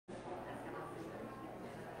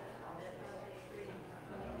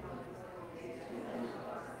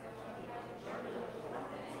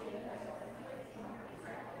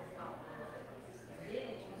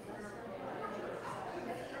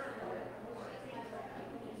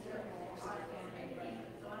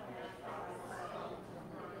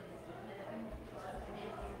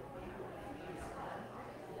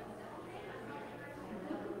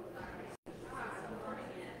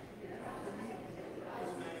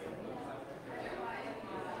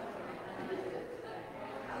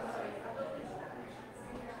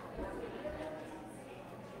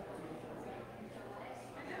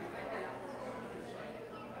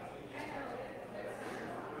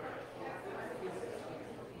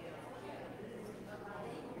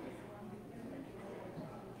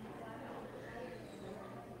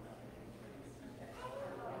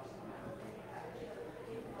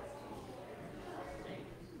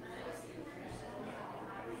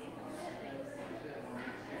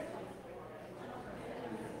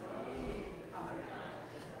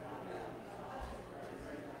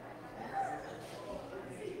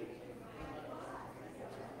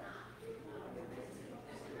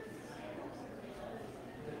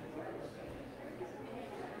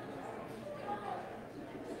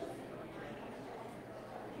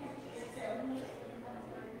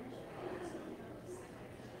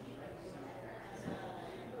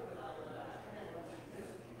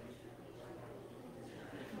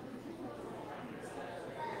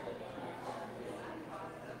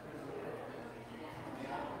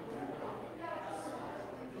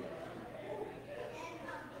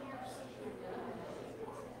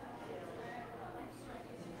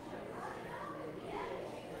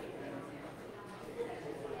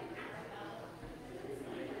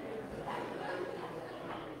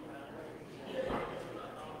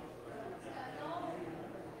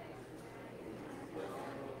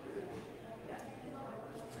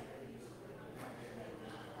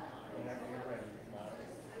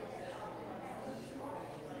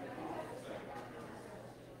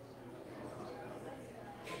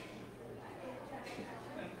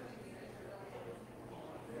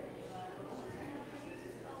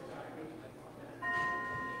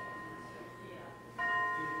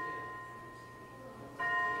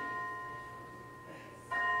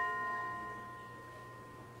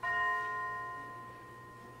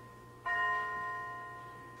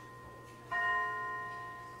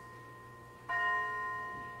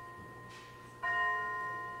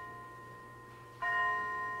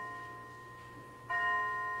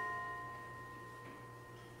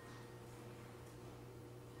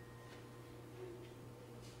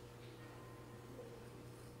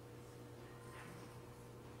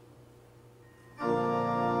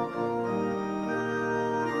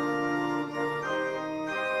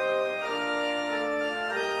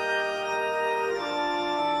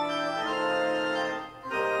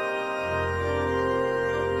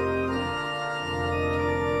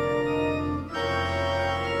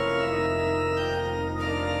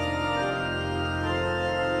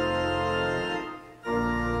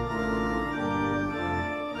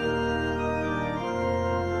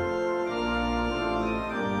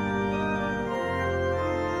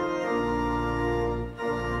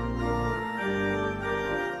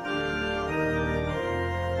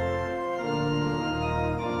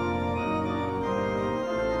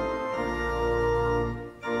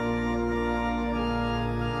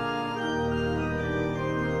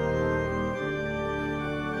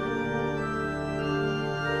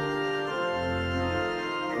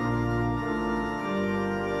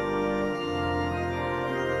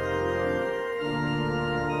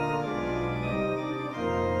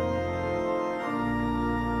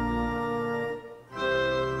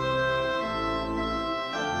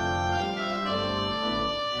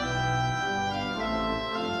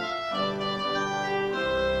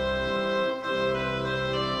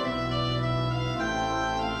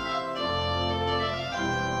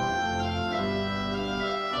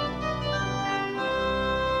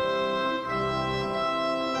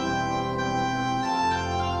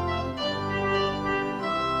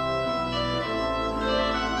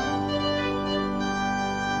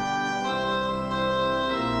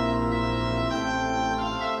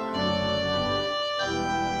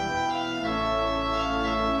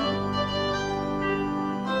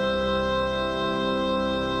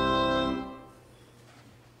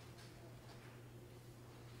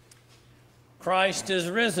Christ is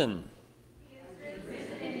risen. He is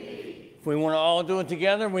risen indeed. If we want to all do it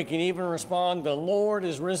together, we can even respond, the Lord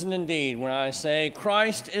is risen indeed. When I say,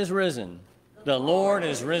 Christ is risen, the Lord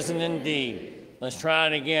is risen indeed. Let's try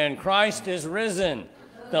it again. Christ is risen.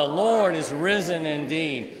 The Lord is risen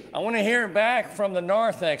indeed. I want to hear it back from the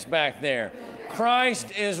narthex back there.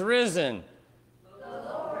 Christ is risen.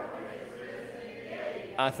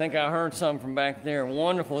 I think I heard some from back there.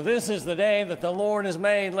 Wonderful. This is the day that the Lord has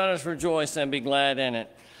made. Let us rejoice and be glad in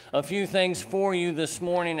it. A few things for you this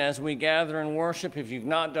morning as we gather and worship. If you've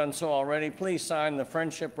not done so already, please sign the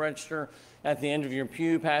friendship register at the end of your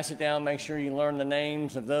pew. Pass it down. Make sure you learn the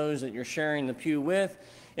names of those that you're sharing the pew with.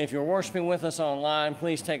 If you're worshiping with us online,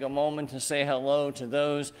 please take a moment to say hello to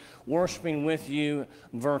those worshiping with you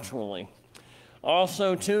virtually.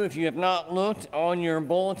 Also, too, if you have not looked on your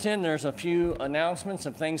bulletin, there's a few announcements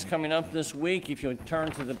of things coming up this week. If you turn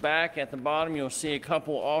to the back at the bottom, you'll see a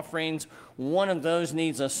couple offerings. One of those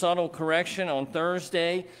needs a subtle correction. On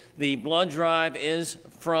Thursday, the blood drive is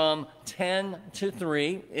from 10 to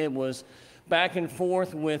 3. It was back and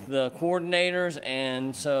forth with the coordinators,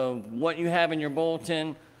 and so what you have in your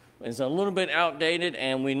bulletin is a little bit outdated,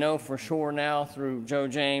 and we know for sure now through Joe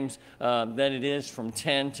James that it is from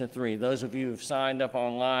 10 to 3. Those of you who have signed up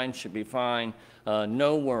online should be fine.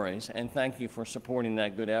 No worries, and thank you for supporting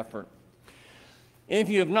that good effort. If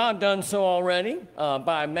you have not done so already,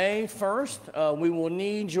 by May 1st, we will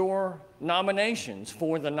need your nominations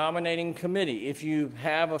for the nominating committee. If you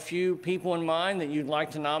have a few people in mind that you'd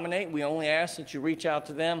like to nominate, we only ask that you reach out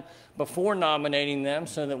to them before nominating them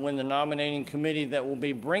so that when the nominating committee that will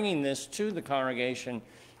be bringing this to the congregation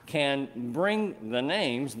can bring the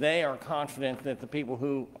names, they are confident that the people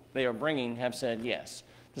who they are bringing have said yes.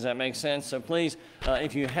 Does that make sense? So please,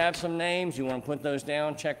 if you have some names, you want to put those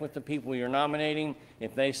down, check with the people you're nominating.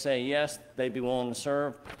 If they say yes, they'd be willing to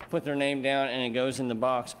serve, put their name down, and it goes in the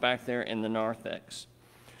box back there in the narthex.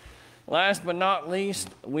 Last but not least,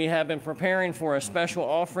 we have been preparing for a special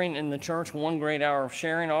offering in the church, one great hour of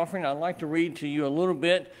sharing offering. I'd like to read to you a little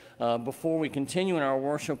bit before we continue in our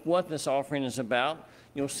worship what this offering is about.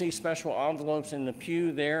 You'll see special envelopes in the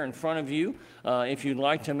pew there in front of you if you'd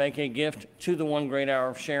like to make a gift to the One Great Hour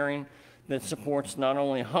of Sharing that supports not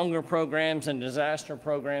only hunger programs and disaster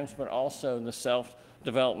programs, but also the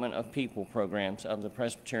self-development of people programs of the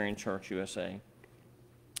Presbyterian Church USA.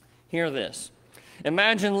 Hear this.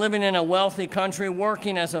 Imagine living in a wealthy country,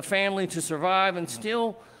 working as a family to survive, and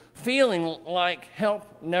still feeling like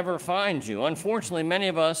help never finds you. Unfortunately, many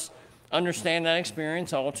of us understand that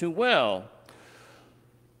experience all too well.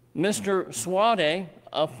 Mr. Swade,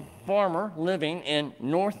 a farmer living in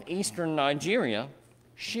northeastern Nigeria,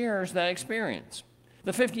 shares that experience.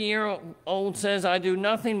 The 50-year-old says, I do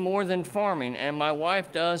nothing more than farming, and my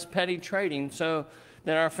wife does petty trading so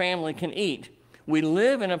that our family can eat. We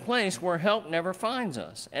live in a place where help never finds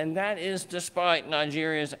us, and that is despite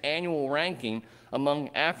Nigeria's annual ranking among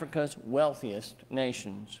Africa's wealthiest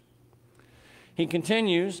nations. He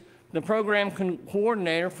continues, the program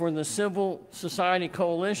coordinator for the Civil Society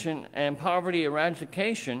Coalition and Poverty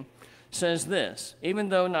Eradication says this, even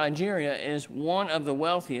though Nigeria is one of the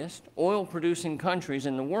wealthiest oil-producing countries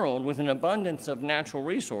in the world with an abundance of natural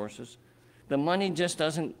resources, the money just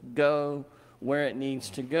doesn't go where it needs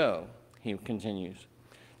to go, he continues.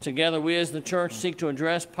 Together, we as the church seek to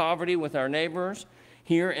address poverty with our neighbors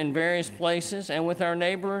here in various places and with our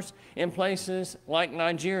neighbors in places like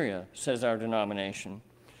Nigeria, says our denomination.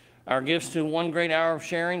 Our gifts to One Great Hour of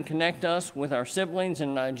Sharing connect us with our siblings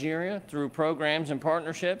in Nigeria through programs and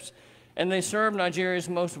partnerships, and they serve Nigeria's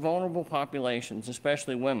most vulnerable populations,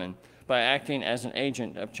 especially women, by acting as an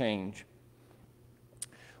agent of change.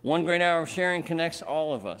 One Great Hour of Sharing connects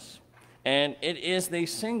all of us, and it is the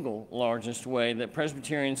single largest way that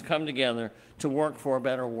Presbyterians come together to work for a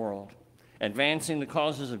better world, advancing the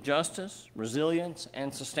causes of justice, resilience,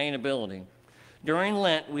 and sustainability. During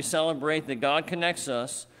Lent, we celebrate that God connects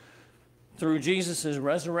us through Jesus'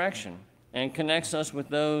 resurrection and connects us with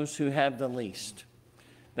those who have the least.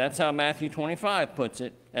 That's how Matthew 25 puts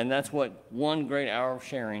it, and that's what One Great Hour of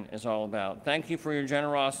Sharing is all about. Thank you for your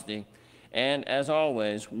generosity, and as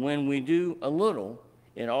always, when we do a little,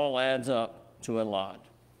 it all adds up to a lot.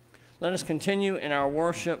 Let us continue in our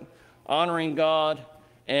worship, honoring God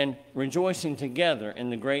and rejoicing together in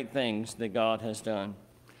the great things that God has done.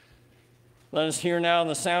 Let us hear now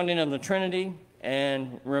the sounding of the Trinity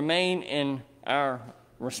and remain in our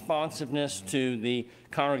responsiveness to the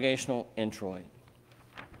congregational introit.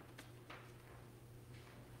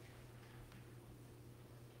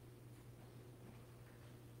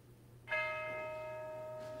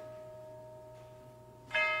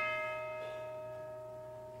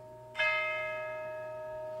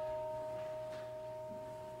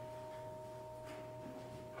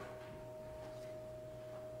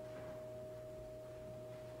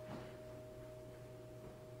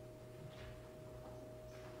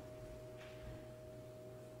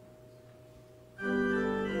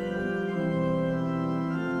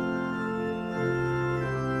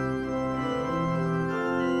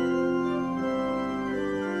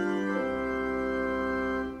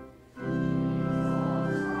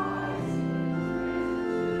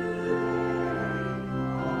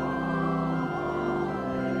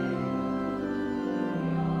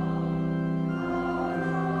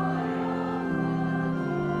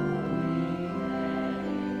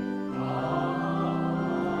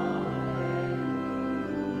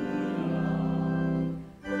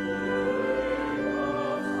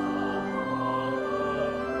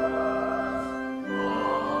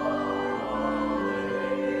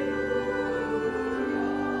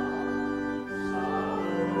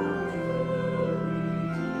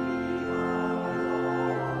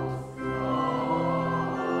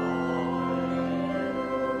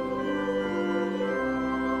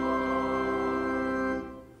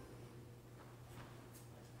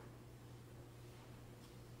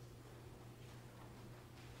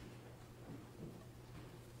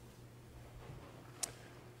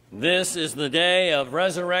 This is the day of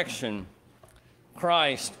resurrection.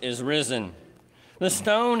 Christ is risen. The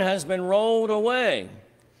stone has been rolled away.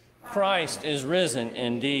 Christ is risen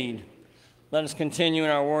indeed. Let us continue in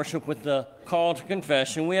our worship with the call to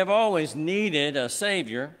confession. We have always needed a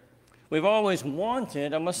Savior. We've always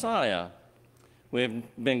wanted a Messiah. We have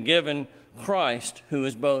been given Christ, who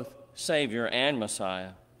is both Savior and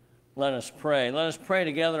Messiah. Let us pray. Let us pray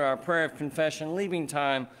together our prayer of confession, leaving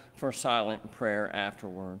time for silent prayer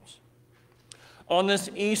afterwards. On this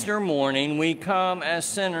Easter morning, we come as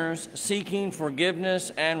sinners seeking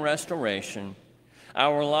forgiveness and restoration.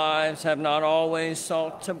 Our lives have not always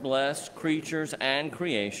sought to bless creatures and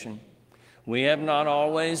creation. We have not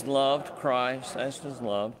always loved Christ as is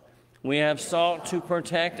loved. We have sought to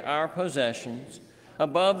protect our possessions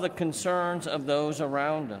above the concerns of those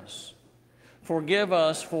around us. Forgive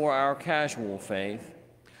us for our casual faith.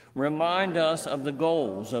 Remind us of the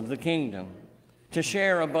goals of the kingdom, to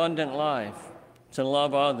share abundant life, to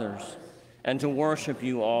love others, and to worship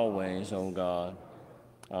you always, O God.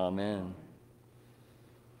 Amen.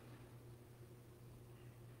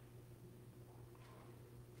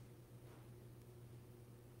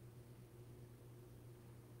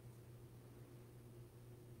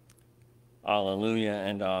 Alleluia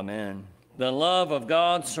and amen. The love of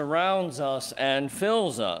God surrounds us and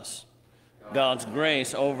fills us. God's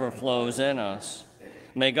grace overflows in us.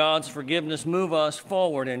 May God's forgiveness move us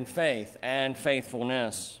forward in faith and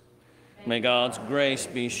faithfulness. May God's grace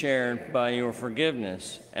be shared by your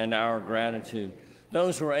forgiveness and our gratitude.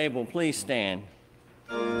 Those who are able, please stand.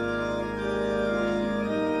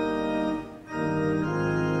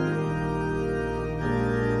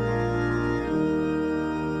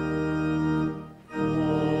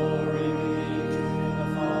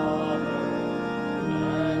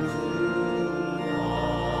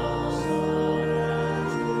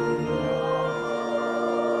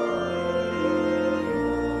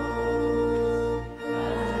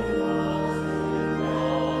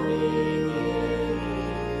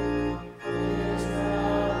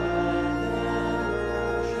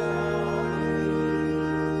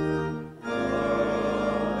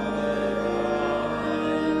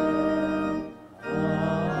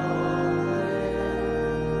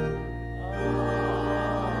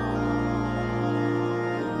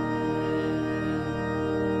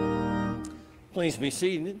 Please be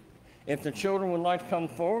seated. If the children would like to come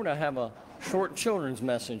forward, I have a short children's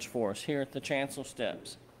message for us here at the chancel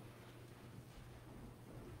steps.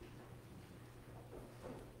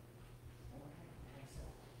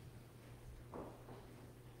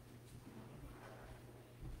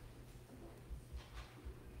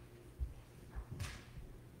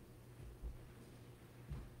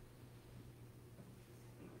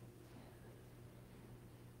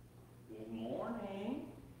 Good morning.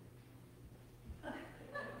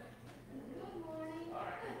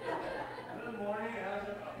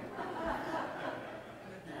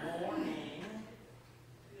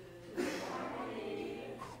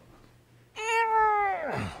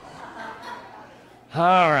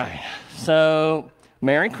 All right, so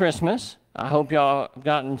Merry Christmas. I hope y'all have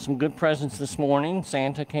gotten some good presents this morning.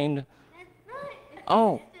 Santa came to...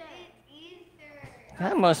 Oh,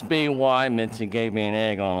 that must be why Mitzi gave me an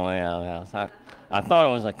egg on the way out of the house. I thought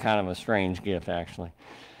it was a kind of a strange gift, actually.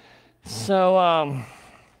 So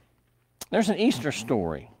there's an Easter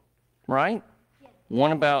story, right?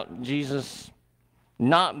 One about Jesus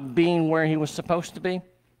not being where he was supposed to be,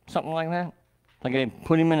 something like that. Like they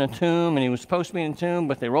put him in a tomb, and he was supposed to be in a tomb,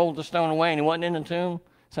 but they rolled the stone away, and he wasn't in the tomb.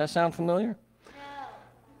 Does that sound familiar?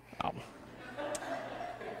 No. Oh.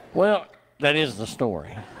 Well, that is the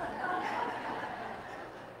story.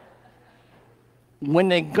 When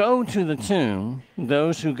they go to the tomb,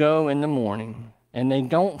 those who go in the morning, and they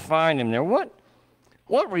don't find him there, what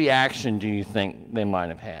reaction do you think they might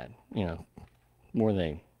have had? You know, were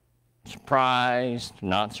they surprised,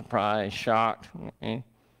 not surprised, shocked?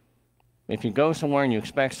 If you go somewhere and you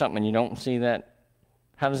expect something and you don't see that,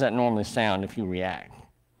 how does that normally sound if you react?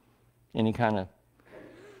 Any kind of...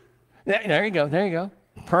 There you go.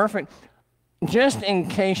 Perfect. Just in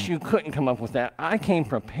case you couldn't come up with that, I came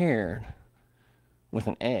prepared with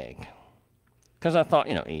an egg. Because I thought,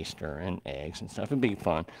 Easter and eggs and stuff, it'd be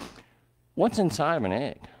fun. What's inside of an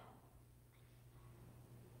egg?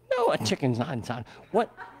 No, a chicken's not inside. What?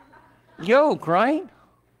 Yolk, right?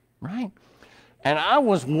 Right. And I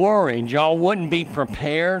was worried y'all wouldn't be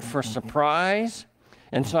prepared for surprise.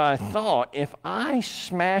 And so I thought if I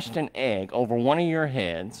smashed an egg over one of your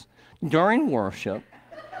heads during worship,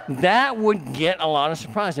 that would get a lot of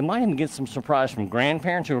surprise. It might even get some surprise from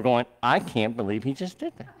grandparents who are going, I can't believe he just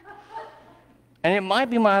did that. And it might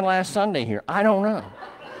be my last Sunday here. I don't know.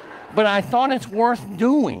 But I thought it's worth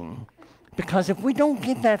doing, because if we don't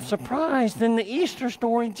get that surprise, then the Easter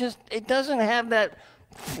story it doesn't have that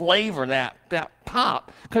flavor, that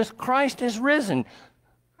pop, because Christ is risen.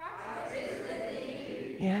 Christ is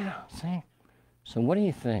risen. Yeah, see? So what do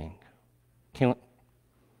you think?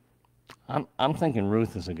 I'm thinking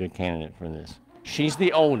Ruth is a good candidate for this. She's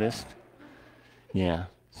the oldest. Yeah.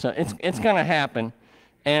 So it's going to happen.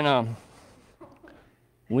 And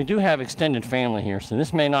we do have extended family here, so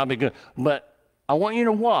this may not be good. But I want you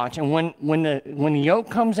to watch, and when the yolk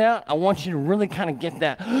comes out, I want you to really kind of get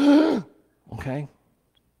that, okay?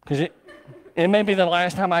 Because it may be the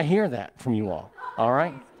last time I hear that from you all. All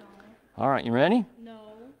right? All right, you ready? No.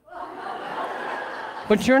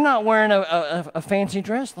 But you're not wearing a fancy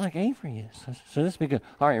dress like Avery is, so this will be good.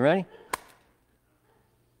 All right, you ready?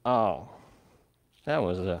 Oh, that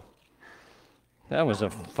was a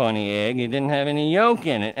funny egg. It didn't have any yolk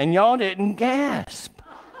in it, and y'all didn't gasp.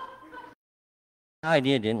 The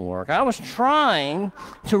idea didn't work. I was trying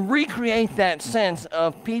to recreate that sense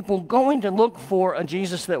of people going to look for a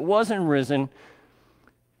Jesus that wasn't risen,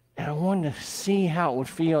 and I wanted to see how it would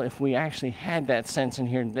feel if we actually had that sense in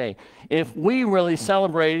here today. If we really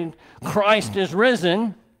celebrated Christ is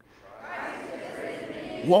risen,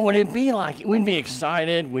 what would it be like? We'd be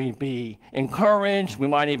excited, we'd be encouraged, we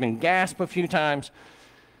might even gasp a few times.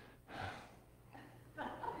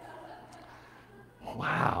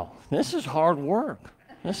 Wow, this is hard work.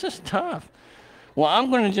 This is tough. Well,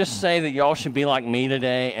 I'm going to just say that y'all should be like me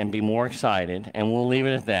today and be more excited, and we'll leave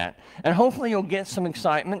it at that. And hopefully you'll get some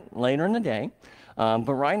excitement later in the day,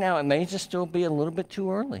 but right now it may just still be a little bit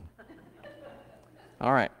too early.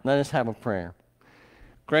 All right, let us have a prayer.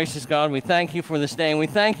 Gracious God, we thank you for this day, and we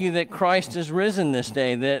thank you that Christ is risen this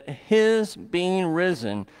day, that his being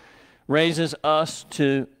risen raises us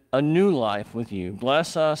to a new life with you.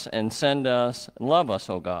 Bless us and send us, love us,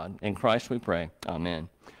 O God. In Christ we pray. Amen.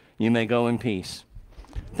 You may go in peace.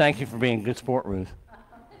 Thank you for being a good sport, Ruth.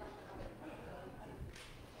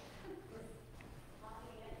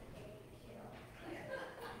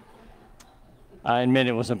 I admit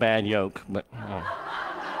it was a bad yoke, but...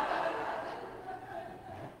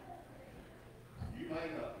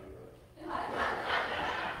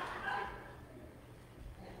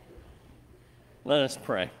 Let us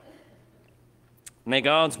pray. May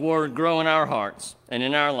God's word grow in our hearts and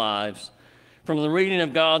in our lives from the reading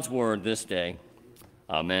of God's word this day.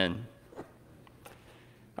 Amen.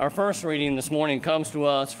 Our first reading this morning comes to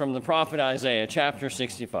us from the prophet Isaiah, chapter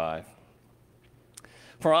 65.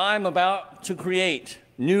 For I am about to create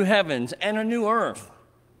new heavens and a new earth.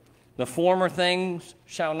 The former things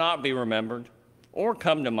shall not be remembered or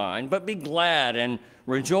come to mind, but be glad and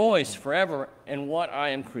rejoice forever in what I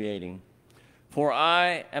am creating. For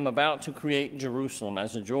I am about to create Jerusalem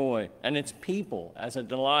as a joy, and its people as a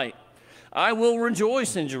delight. I will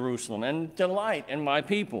rejoice in Jerusalem and delight in my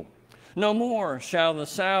people. No more shall the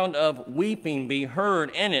sound of weeping be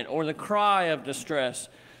heard in it, or the cry of distress.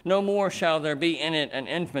 No more shall there be in it an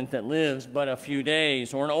infant that lives but a few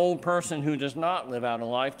days, or an old person who does not live out a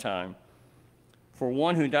lifetime. For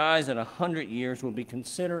one who dies at 100 years will be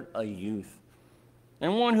considered a youth,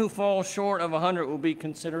 and one who falls short of 100 will be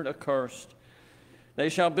considered accursed. They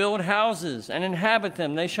shall build houses and inhabit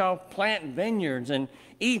them. They shall plant vineyards and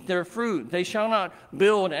eat their fruit. They shall not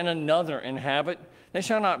build and another inhabit. They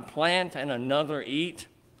shall not plant and another eat.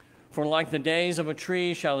 For like the days of a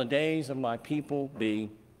tree shall the days of my people be,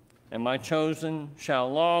 and my chosen shall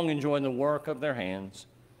long enjoy the work of their hands.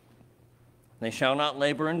 They shall not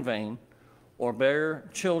labor in vain, or bear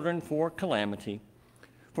children for calamity,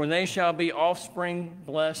 for they shall be offspring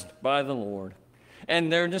blessed by the Lord, and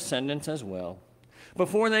their descendants as well.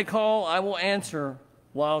 Before they call, I will answer.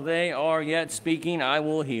 While they are yet speaking, I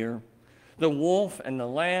will hear. The wolf and the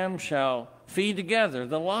lamb shall feed together.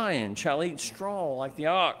 The lion shall eat straw like the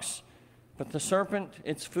ox, but the serpent,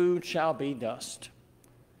 its food shall be dust.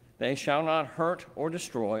 They shall not hurt or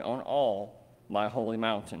destroy on all my holy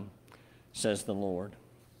mountain, says the Lord.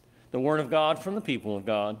 The word of God from the people of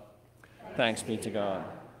God. Thanks be to God.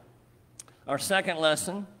 Our second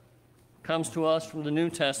lesson comes to us from the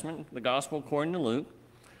New Testament, the Gospel according to Luke,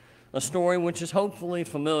 a story which is hopefully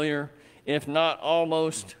familiar, if not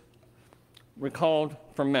almost recalled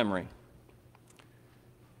from memory.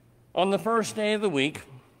 On the first day of the week,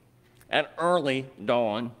 at early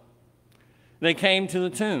dawn, they came to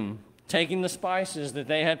the tomb, taking the spices that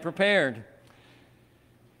they had prepared,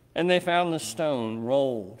 and they found the stone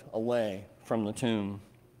rolled away from the tomb.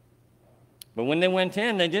 But when they went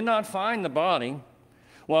in, they did not find the body.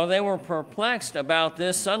 While they were perplexed about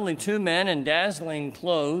this, suddenly two men in dazzling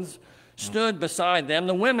clothes stood beside them.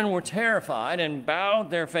 The women were terrified and bowed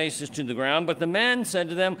their faces to the ground, but the men said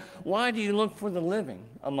to them, "Why do you look for the living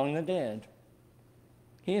among the dead?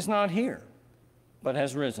 He is not here, but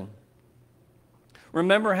has risen.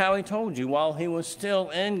 Remember how he told you while he was still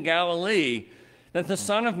in Galilee that the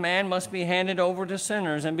Son of Man must be handed over to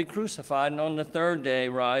sinners and be crucified, and on the third day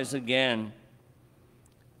rise again."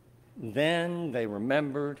 Then they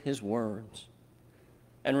remembered his words.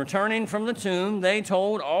 And returning from the tomb, they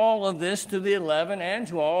told all of this to the 11 and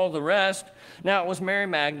to all the rest. Now it was Mary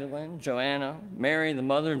Magdalene, Joanna, Mary the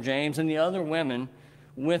mother of James, and the other women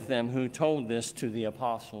with them who told this to the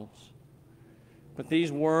apostles. But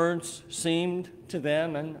these words seemed to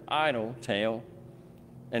them an idle tale,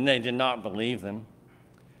 and they did not believe them.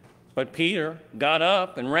 But Peter got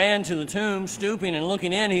up and ran to the tomb. Stooping and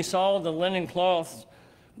looking in, he saw the linen cloths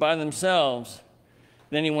by themselves.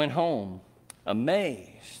 Then he went home,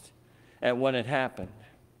 amazed at what had happened.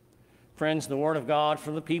 Friends, the word of God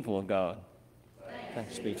for the people of God.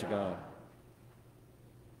 Thanks be to God.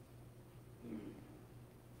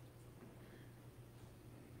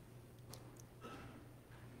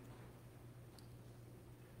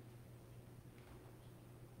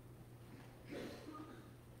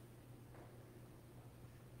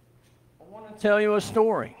 I want to tell you a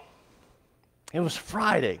story. It was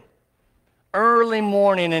Friday, early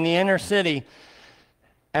morning in the inner city,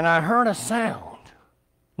 and I heard a sound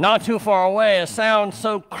not too far away, a sound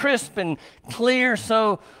so crisp and clear,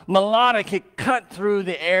 so melodic, it cut through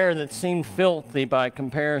the air that seemed filthy by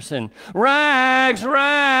comparison. "Rags,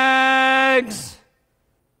 rags!"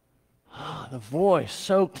 Oh, the voice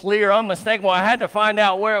so clear, unmistakable, I had to find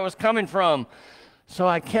out where it was coming from. So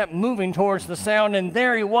I kept moving towards the sound, and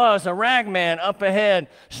there he was, a ragman up ahead,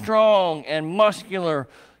 strong and muscular,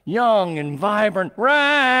 young and vibrant.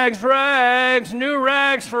 "Rags, rags, new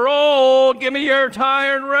rags for old. Give me your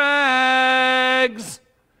tired rags."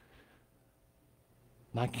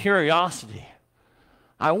 My curiosity,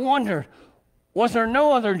 I wondered, was there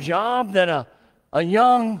no other job that a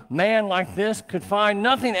young man like this could find?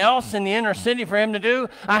 Nothing else in the inner city for him to do?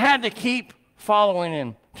 I had to keep following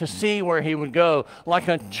him to see where he would go. Like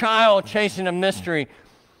a child chasing a mystery,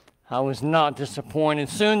 I was not disappointed.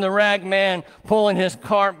 Soon the rag man, pulling his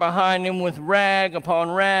cart behind him with rag upon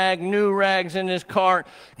rag, new rags in his cart,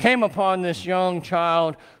 came upon this young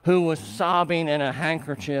child who was sobbing in a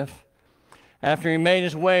handkerchief. After he made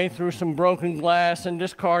his way through some broken glass and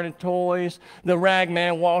discarded toys, the rag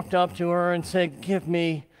man walked up to her and said, "Give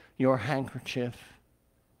me your handkerchief,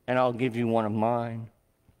 and I'll give you one of mine."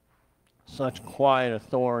 Such quiet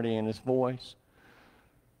authority in his voice.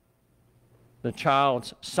 The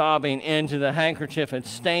child's sobbing into the handkerchief had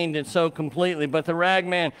stained it so completely, but the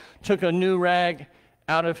ragman took a new rag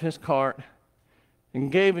out of his cart and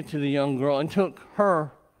gave it to the young girl and took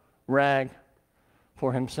her rag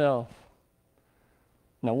for himself.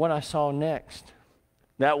 Now, what I saw next,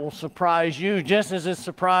 that will surprise you just as it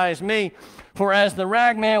surprised me. For as the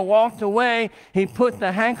ragman walked away, he put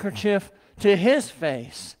the handkerchief to his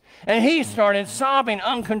face, and he started sobbing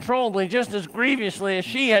uncontrollably, just as grievously as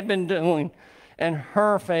she had been doing, and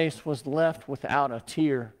her face was left without a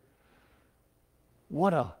tear.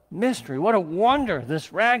 What a mystery, what a wonder,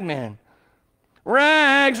 this ragman.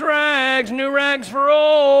 "Rags, rags, new rags for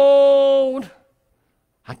old."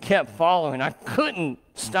 I kept following. I couldn't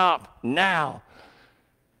stop now.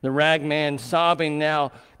 The ragman, sobbing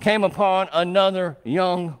now, came upon another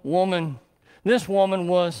young woman. This woman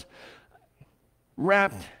was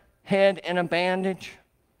wrapped head in a bandage,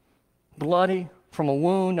 bloody from a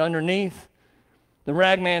wound underneath. The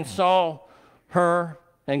ragman saw her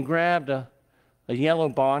and grabbed a yellow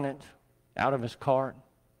bonnet out of his cart,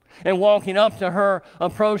 and walking up to her,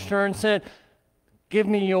 approached her and said, "Give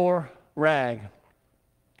me your rag,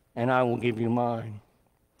 and I will give you mine."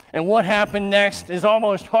 And what happened next is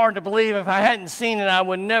almost hard to believe. If I hadn't seen it, I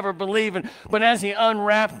would never believe it. But as he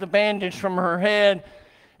unwrapped the bandage from her head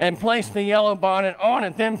and placed the yellow bonnet on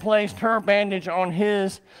it, then placed her bandage on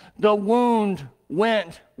his, the wound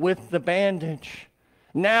went with the bandage.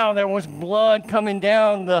 Now there was blood coming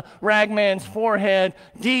down the ragman's forehead,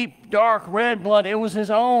 deep, dark red blood. It was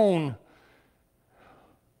his own.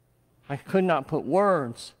 I could not put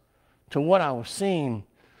words to what I was seeing.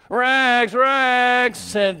 "Rags, rags,"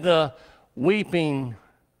 said the weeping,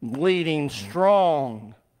 bleeding,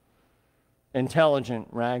 strong, intelligent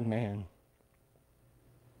ragman.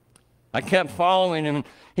 I kept following him.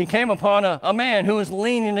 He came upon a man who was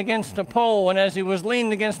leaning against a pole, and as he was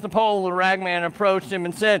leaning against the pole, the ragman approached him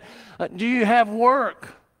and said, "Do you have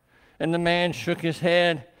work?" And the man shook his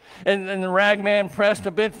head, and then the ragman pressed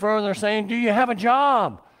a bit further, saying, "Do you have a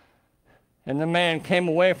job?" And the man came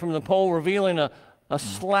away from the pole, revealing a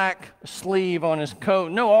slack sleeve on his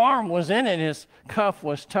coat. No arm was in it. His cuff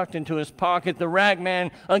was tucked into his pocket. The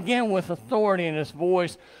ragman, again with authority in his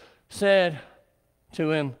voice, said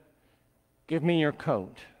to him, "Give me your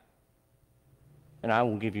coat, and I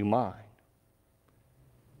will give you mine."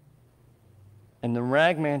 And the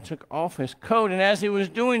ragman took off his coat, and as he was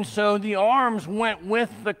doing so, the arms went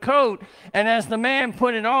with the coat. And as the man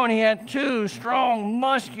put it on, he had two strong,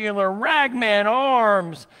 muscular ragman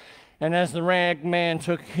arms. And as the ragman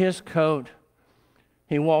took his coat,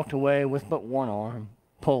 he walked away with but one arm,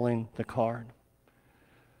 pulling the cart.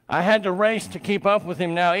 I had to race to keep up with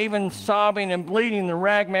him now. Even sobbing and bleeding, the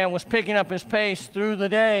ragman was picking up his pace through the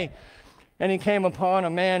day. And he came upon a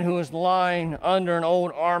man who was lying under an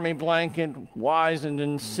old army blanket, wizened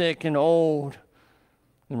and sick and old.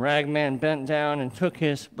 The ragman bent down and took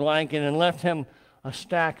his blanket and left him a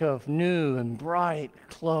stack of new and bright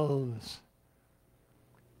clothes.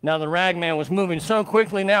 Now the ragman was moving so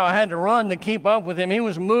quickly now I had to run to keep up with him. He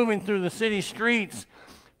was moving through the city streets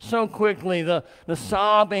so quickly. The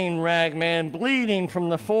sobbing ragman, bleeding from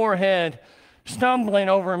the forehead, stumbling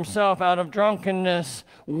over himself out of drunkenness,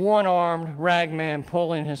 one-armed ragman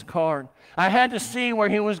pulling his cart. I had to see where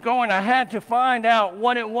he was going. I had to find out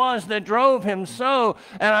what it was that drove him so,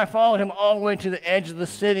 and I followed him all the way to the edge of the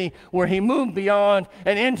city where he moved beyond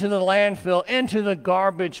and into the landfill, into the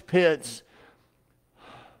garbage pits.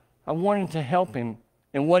 I wanted to help him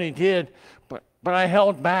in what he did, but I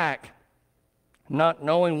held back, not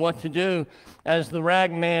knowing what to do, as the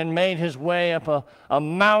ragman made his way up a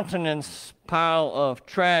mountainous pile of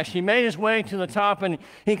trash. He made his way to the top, and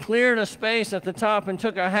he cleared a space at the top and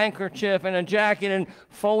took a handkerchief and a jacket and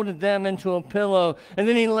folded them into a pillow. And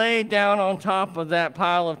then he laid down on top of that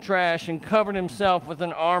pile of trash and covered himself with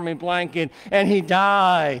an army blanket, and he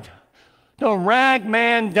died. The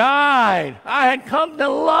ragman died. I had come to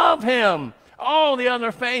love him. All the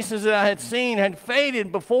other faces that I had seen had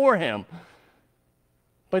faded before him.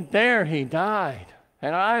 But there he died,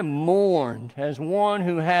 and I mourned as one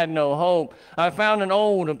who had no hope. I found an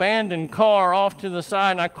old abandoned car off to the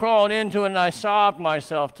side, and I crawled into it, and I sobbed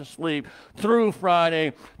myself to sleep through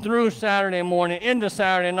Friday, through Saturday morning, into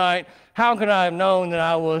Saturday night. How could I have known that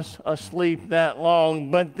I was asleep that long?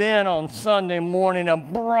 But then on Sunday morning, a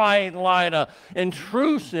bright light, an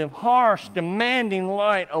intrusive, harsh, demanding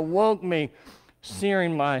light awoke me,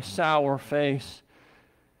 searing my sour face.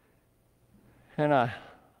 And I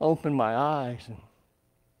opened my eyes, and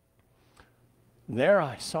there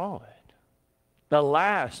I saw it. The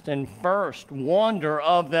last and first wonder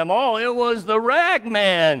of them all. It was the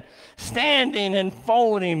ragman standing and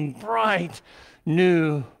folding bright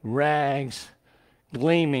new rags,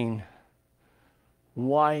 gleaming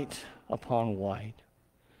white upon white.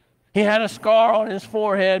 He had a scar on his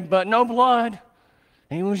forehead, but no blood.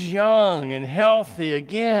 He was young and healthy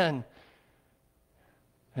again.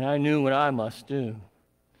 And I knew what I must do.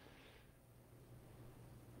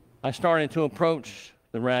 I started to approach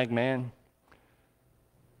the ragman.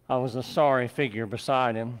 I was a sorry figure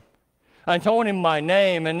beside him. I told him my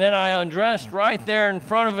name, and then I undressed right there in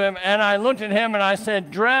front of him, and I looked at him and I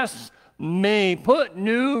said, "Dress me, put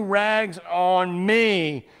new rags on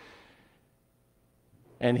me."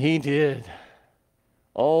 And he did.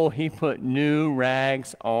 Oh, he put new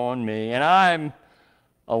rags on me, and I'm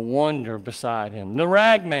a wonder beside him. The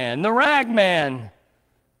ragman, the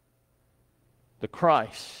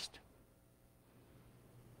Christ.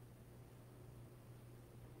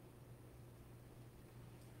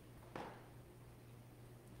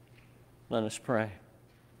 Let us pray.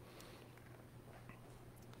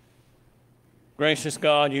 Gracious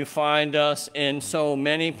God, you find us in so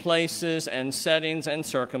many places and settings and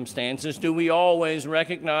circumstances. Do we always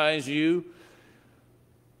recognize you?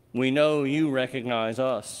 We know you recognize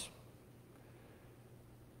us.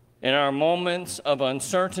 In our moments of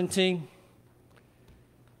uncertainty,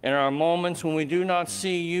 in our moments when we do not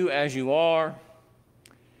see you as you are,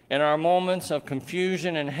 in our moments of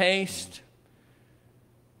confusion and haste,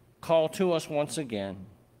 call to us once again.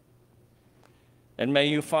 And may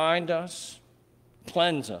you find us,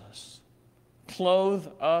 cleanse us, clothe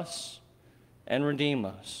us, and redeem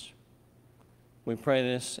us. We pray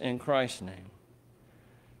this in Christ's name.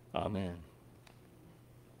 Amen.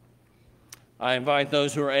 I invite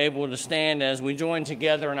those who are able to stand as we join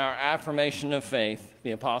together in our affirmation of faith,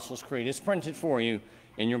 the Apostles' Creed. It's printed for you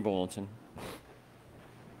in your bulletin.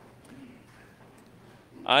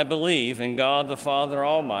 I believe in God the Father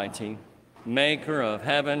Almighty, maker of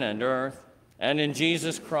heaven and earth, and in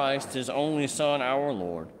Jesus Christ, his only Son, our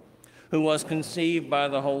Lord, who was conceived by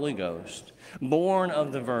the Holy Ghost, born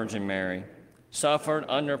of the Virgin Mary, suffered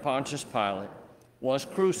under Pontius Pilate, was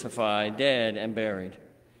crucified, dead, and buried.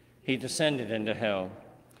 He descended into hell.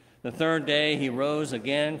 The third day he rose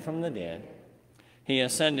again from the dead. He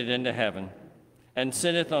ascended into heaven, and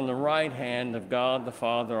sitteth on the right hand of God the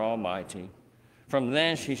Father Almighty. From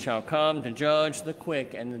thence he shall come to judge the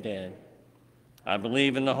quick and the dead. I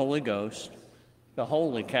believe in the Holy Ghost, the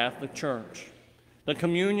holy Catholic Church, the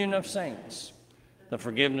communion of saints, the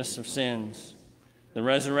forgiveness of sins, the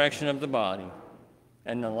resurrection of the body,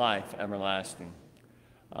 and the life everlasting.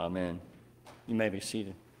 Amen. You may be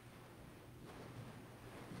seated.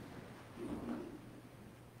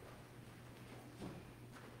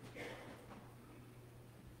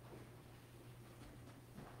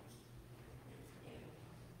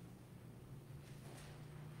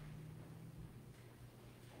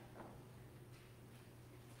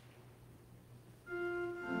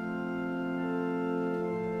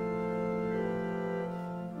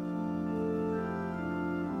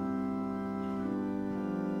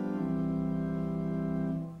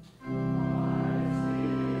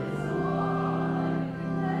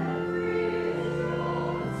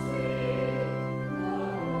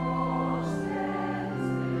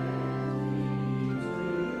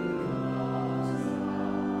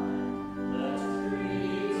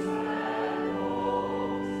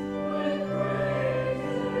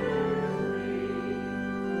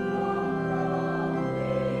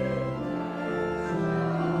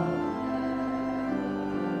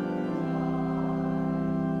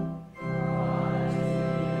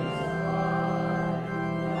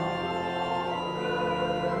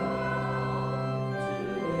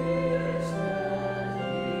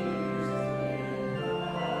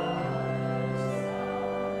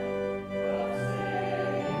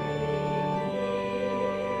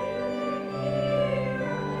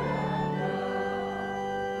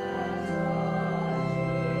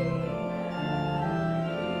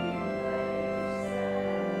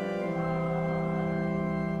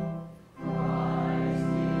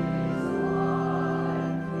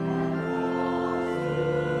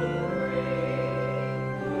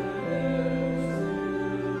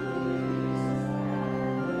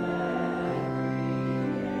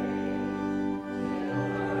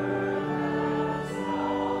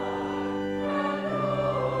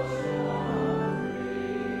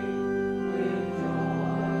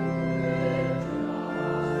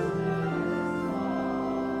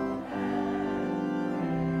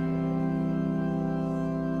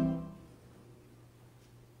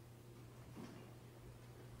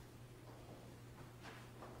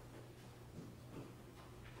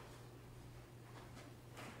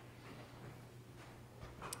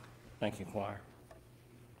 Thank you, choir.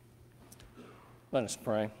 Let us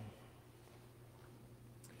pray.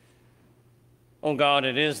 Oh God,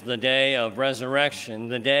 it is the day of resurrection,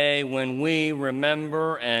 the day when we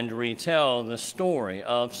remember and retell the story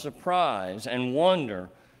of surprise and wonder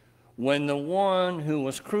when the one who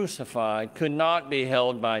was crucified could not be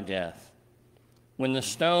held by death, when the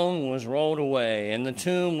stone was rolled away and the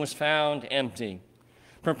tomb was found empty,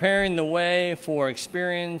 preparing the way for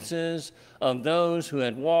experiences of those who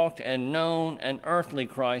had walked and known an earthly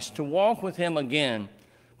Christ to walk with him again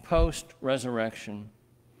post-resurrection.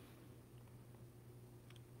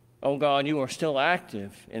 Oh God, you are still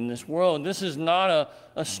active in this world. This is not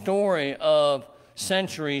a story of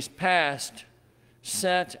centuries past,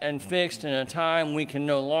 set and fixed in a time we can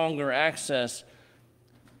no longer access.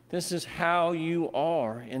 This is how you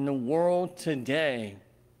are in the world today.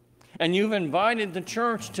 And you've invited the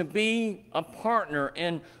church to be a partner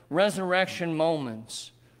in resurrection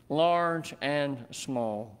moments, large and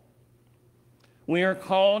small. We are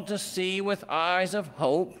called to see with eyes of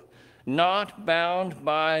hope, not bound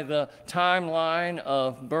by the timeline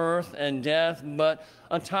of birth and death, but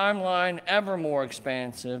a timeline ever more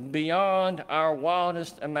expansive, beyond our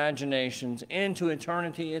wildest imaginations, into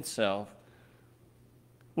eternity itself.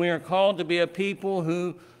 We are called to be a people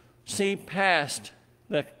who see past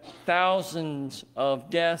the thousands of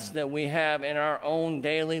deaths that we have in our own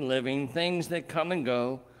daily living, things that come and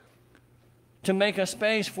go, to make a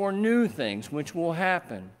space for new things which will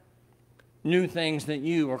happen, new things that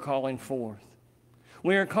you are calling forth.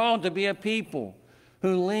 We are called to be a people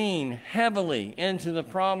who lean heavily into the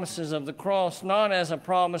promises of the cross, not as a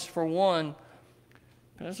promise for one,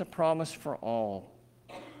 but as a promise for all.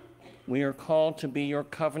 We are called to be your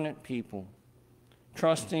covenant people,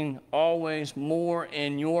 trusting always more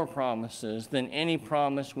in your promises than any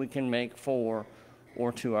promise we can make for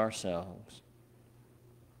or to ourselves.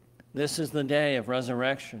 This is the day of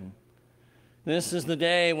resurrection. This is the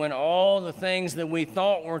day when all the things that we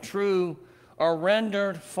thought were true are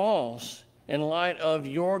rendered false in light of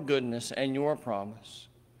your goodness and your promise,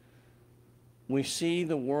 we see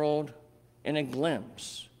the world in a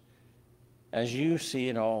glimpse as you see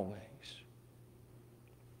it always.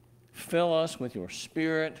 Fill us with your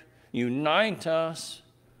Spirit, unite us,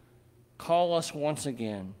 call us once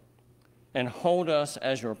again, and hold us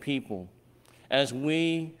as your people as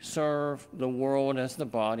we serve the world as the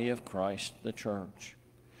body of Christ, the church.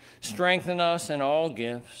 Strengthen us in all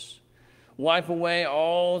gifts. Wipe away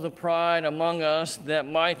all the pride among us that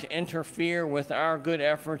might interfere with our good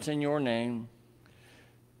efforts in your name.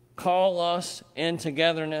 Call us in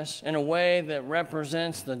togetherness in a way that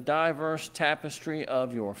represents the diverse tapestry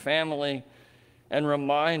of your family, and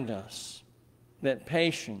remind us that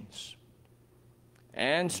patience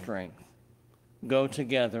and strength go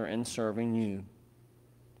together in serving you.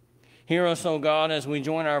 Hear us, O God, as we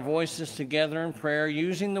join our voices together in prayer,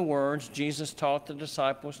 using the words Jesus taught the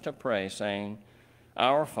disciples to pray, saying,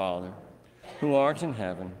 Our Father, who art in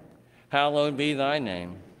heaven, hallowed be thy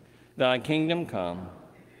name. Thy kingdom come,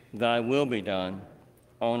 thy will be done,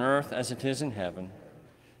 on earth as it is in heaven.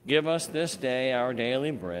 Give us this day our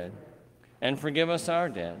daily bread, and forgive us our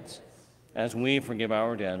debts, as we forgive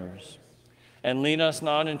our debtors. And lead us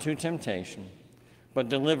not into temptation, but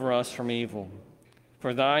deliver us from evil.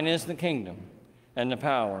 For thine is the kingdom, and the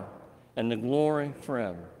power, and the glory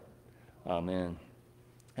forever. Amen.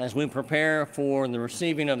 As we prepare for the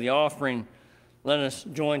receiving of the offering, let us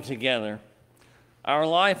join together. Our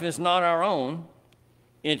life is not our own.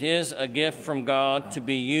 It is a gift from God to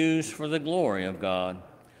be used for the glory of God.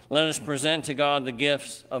 Let us present to God the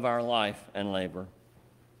gifts of our life and labor.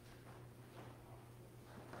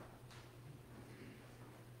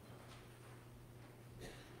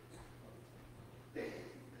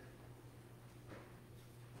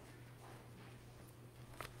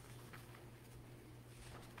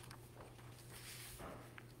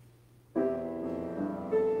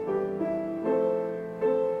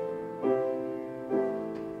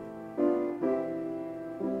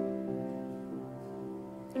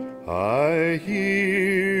 I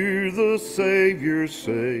hear the Savior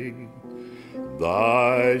say,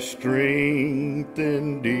 Thy strength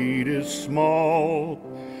indeed is small.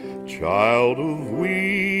 Child of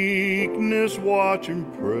weakness, watch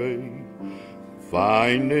and pray.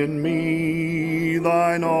 Find in me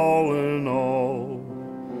thine all in all.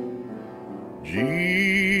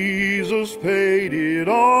 Jesus paid it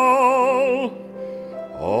all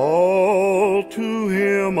to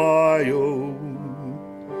him I owe.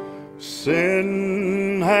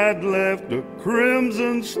 Sin had left a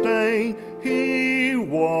crimson stain, he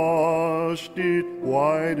washed it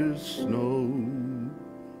white as snow.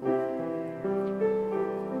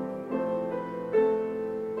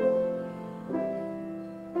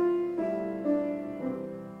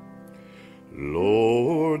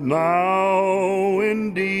 Lord, now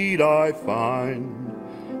indeed I find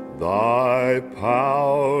thy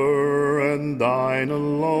power and thine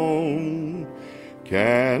alone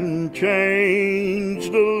can change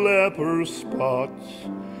the leper's spots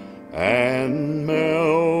and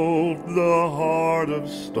melt the heart of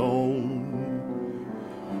stone.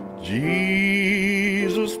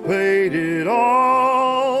 Jesus paid it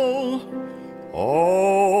all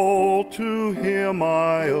to him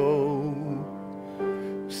I owe.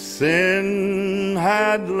 Sin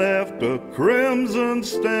had left a crimson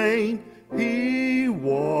stain, he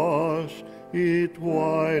washed it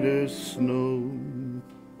white as snow.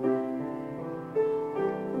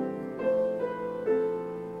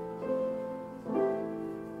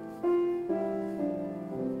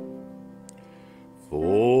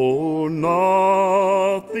 For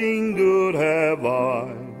nothing good have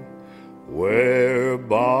I,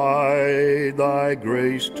 whereby thy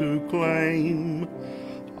grace to claim.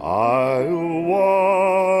 I'll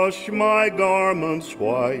wash my garments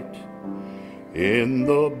white in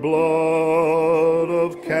the blood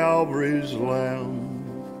of Calvary's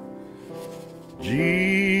Lamb.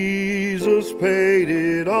 Jesus paid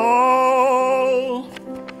it all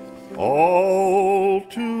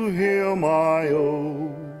to him I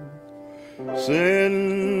owe.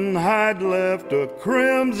 Sin had left a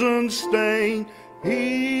crimson stain,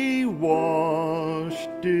 he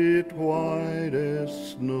washed it white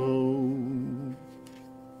as snow.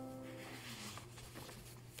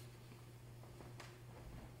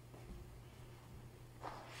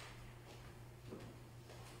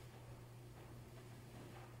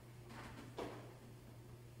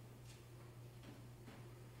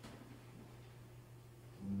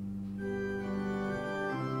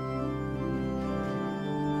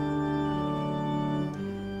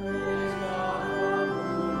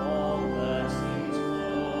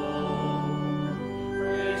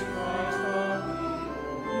 Praise Christ,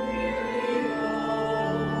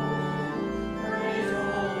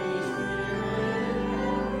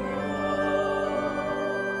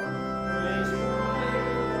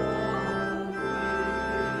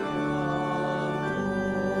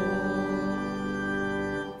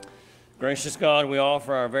 Gracious God, we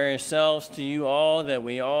offer our very selves to you, all that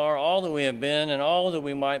we are, all that we have been, and all that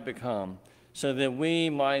we might become, so that we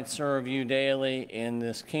might serve you daily in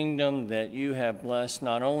this kingdom that you have blessed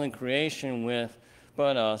not only creation with,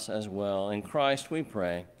 but us as well. In Christ we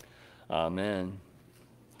pray. Amen.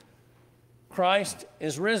 Christ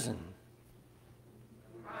is risen.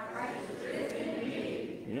 Christ is risen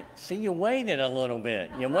indeed. See, you waited a little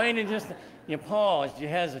bit. You waited you paused, you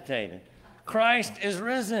hesitated. Christ is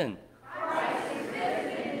risen. Christ is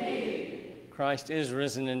risen indeed. Christ is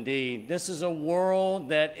risen indeed. This is a world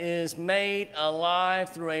that is made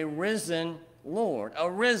alive through a risen Lord, a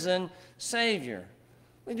risen Savior.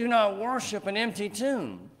 We do not worship an empty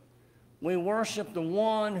tomb. We worship the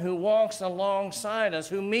one who walks alongside us,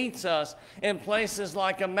 who meets us in places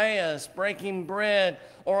like Emmaus, breaking bread,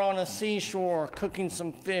 or on a seashore, cooking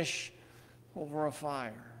some fish over a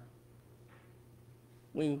fire.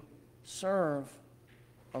 We serve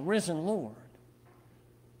a risen Lord.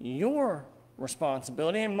 Your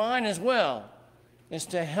responsibility, and mine as well, is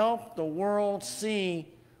to help the world see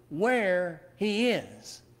where he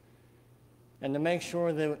is and to make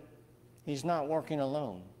sure that he's not working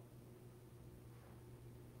alone.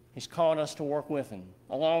 He's called us to work with him,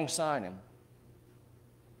 alongside him.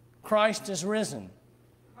 Christ is risen.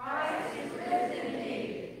 Christ is risen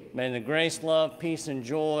indeed. May the grace, love, peace, and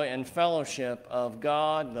joy and fellowship of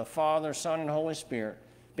God, the Father, Son, and Holy Spirit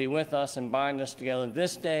be with us and bind us together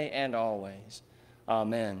this day and always.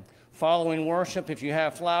 Amen. Following worship, if you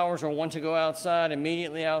have flowers or want to go outside,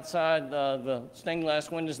 immediately outside the stained glass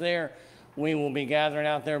windows there, we will be gathering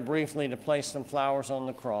out there briefly to place some flowers on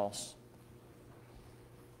the cross.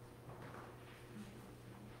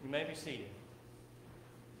 You may be seated.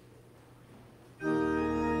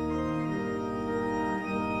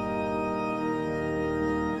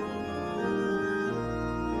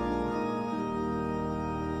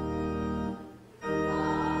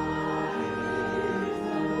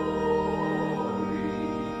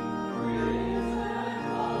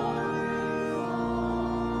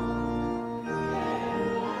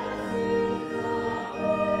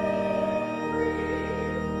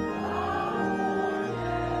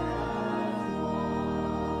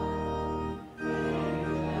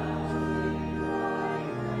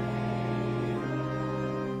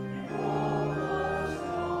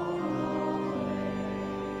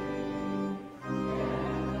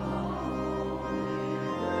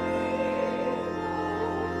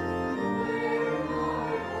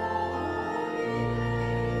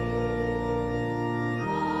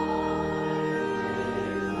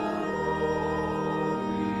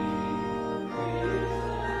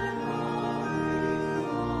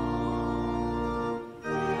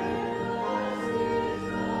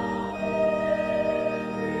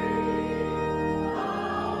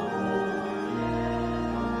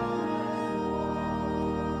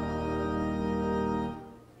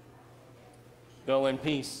 Go in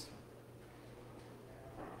peace.